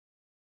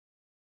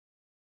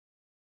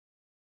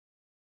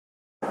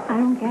I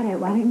don't get it.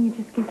 Why don't you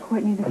just give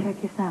Courtney the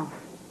check yourself?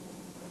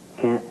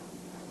 Can't.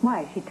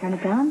 Why? She'd turn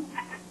it down?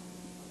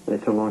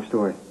 It's a long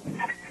story.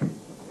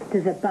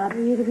 Does it bother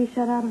you to be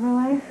shut out of her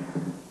life?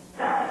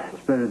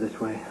 It's better this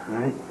way, all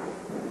right?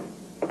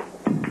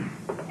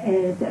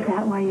 Is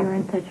that why you were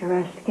in such a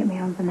rush to get me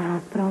home from the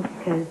hospital?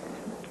 Because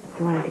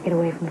you wanted to get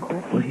away from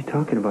Courtney? What are you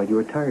talking about? You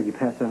were tired. You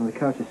passed out on the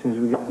couch as soon as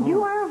we got home.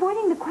 You are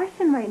avoiding the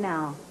question right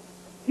now.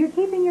 You're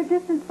keeping your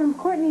distance from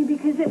Courtney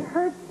because it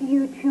hurts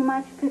you too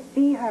much to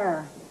see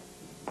her.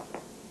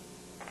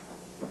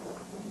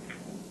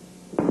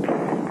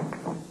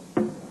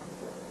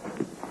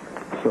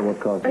 So what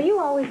caused it? Are you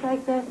always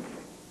like this?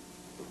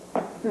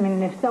 I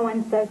mean, if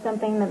someone says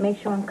something that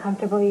makes you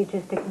uncomfortable, you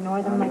just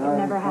ignore them like it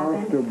never happened?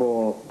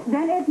 Uncomfortable.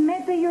 Then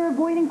admit that you're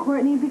avoiding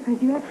Courtney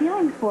because you have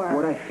feelings for her.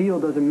 What I feel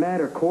doesn't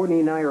matter. Courtney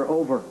and I are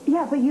over.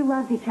 Yeah, but you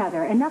loved each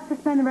other enough to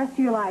spend the rest of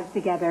your lives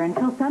together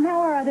until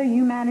somehow or other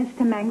you managed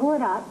to mangle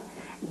it up,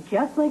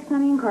 just like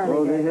Sonny and Carly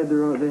Well, did. they had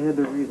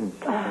their reasons.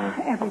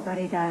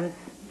 Everybody does,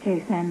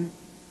 Jason.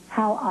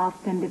 How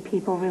often do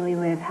people really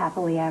live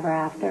happily ever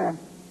after?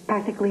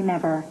 Practically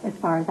never, as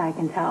far as I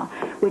can tell.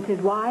 Which is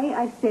why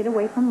I stayed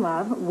away from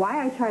love,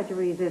 why I tried to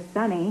resist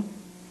Sonny.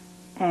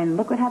 And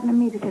look what happened to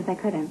me because I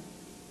couldn't.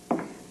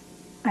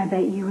 I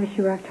bet you wish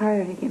you worked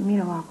harder to get me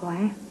to walk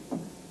away.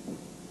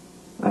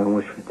 I don't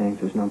wish for things.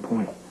 There's no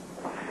point.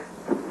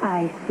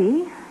 I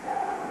see.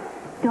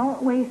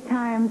 Don't waste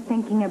time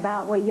thinking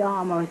about what you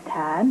almost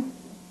had.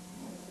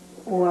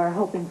 Or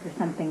hoping for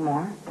something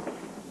more.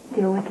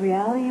 Deal with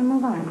reality and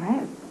move on,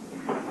 right?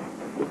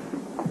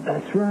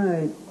 That's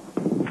right.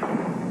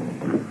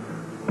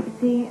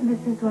 See, this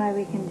is why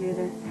we can do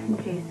this,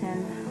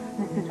 Jason.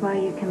 This is why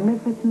you can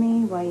live with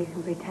me, why you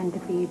can pretend to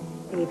be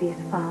baby's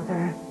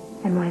father,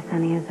 and why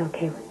Sonny is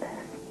okay with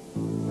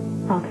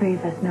this. All three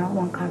of us know it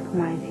won't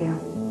compromise you.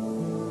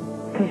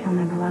 Because you'll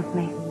never love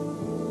me.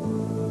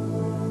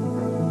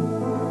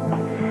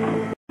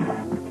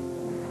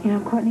 You know,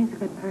 Courtney's a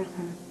good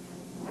person.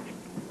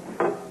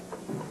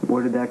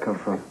 Where did that come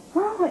from?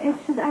 Well,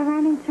 it's just I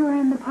ran into her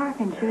in the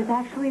park, and she was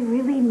actually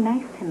really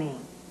nice to me.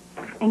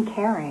 And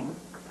caring.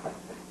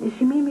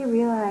 She made me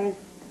realize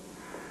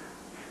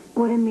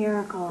what a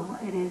miracle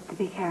it is to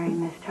be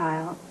carrying this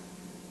child.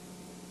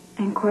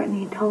 And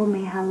Courtney told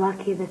me how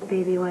lucky this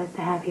baby was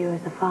to have you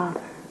as a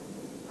father.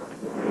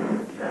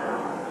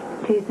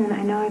 Jason,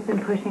 I know I've been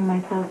pushing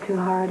myself too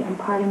hard, and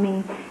part of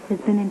me has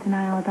been in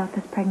denial about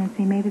this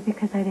pregnancy, maybe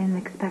because I didn't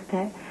expect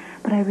it.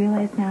 But I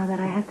realize now that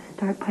I have to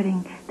start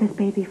putting this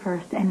baby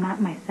first and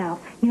not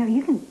myself. You know,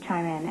 you can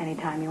chime in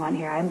anytime you want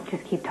here. I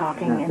just keep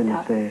talking Nothing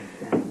and to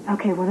say.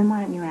 Okay, well then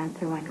why don't you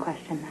answer one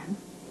question then?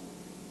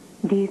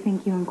 Do you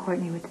think you and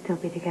Courtney would still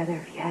be together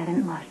if you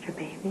hadn't lost your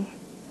baby?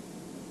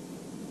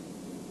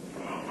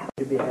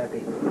 You'd be happy.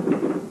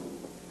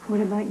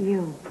 What about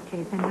you,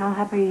 Jason? How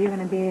happy are you going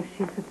to be if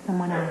she's with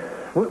someone else?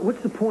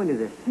 What's the point of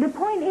this? The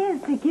point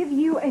is to give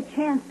you a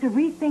chance to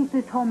rethink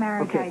this whole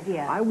marriage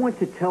idea. I want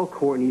to tell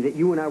Courtney that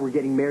you and I were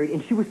getting married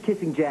and she was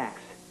kissing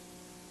Jax.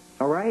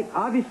 All right?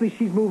 Obviously,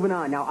 she's moving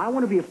on. Now, I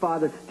want to be a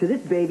father to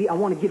this baby. I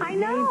want to give it I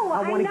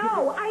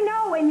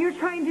know, and you're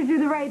trying to do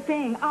the right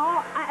thing.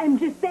 I'm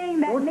just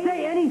saying that... Don't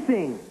say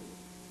anything.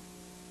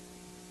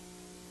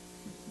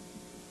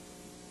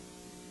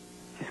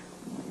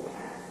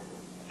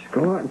 Just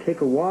go out and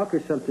take a walk or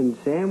something,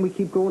 Sam. We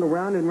keep going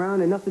around and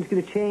around and nothing's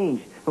going to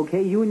change.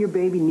 Okay? You and your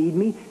baby need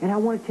me, and I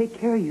want to take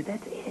care of you.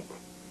 That's it.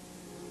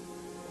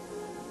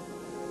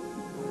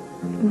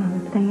 Well,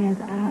 the thing is,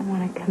 I don't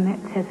want to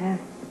commit to this.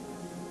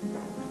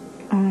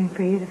 Only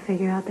for you to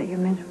figure out that you're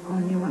miserable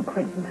and you want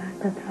Courtney back,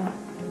 that's all.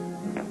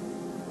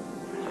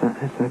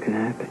 That's not going to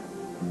happen.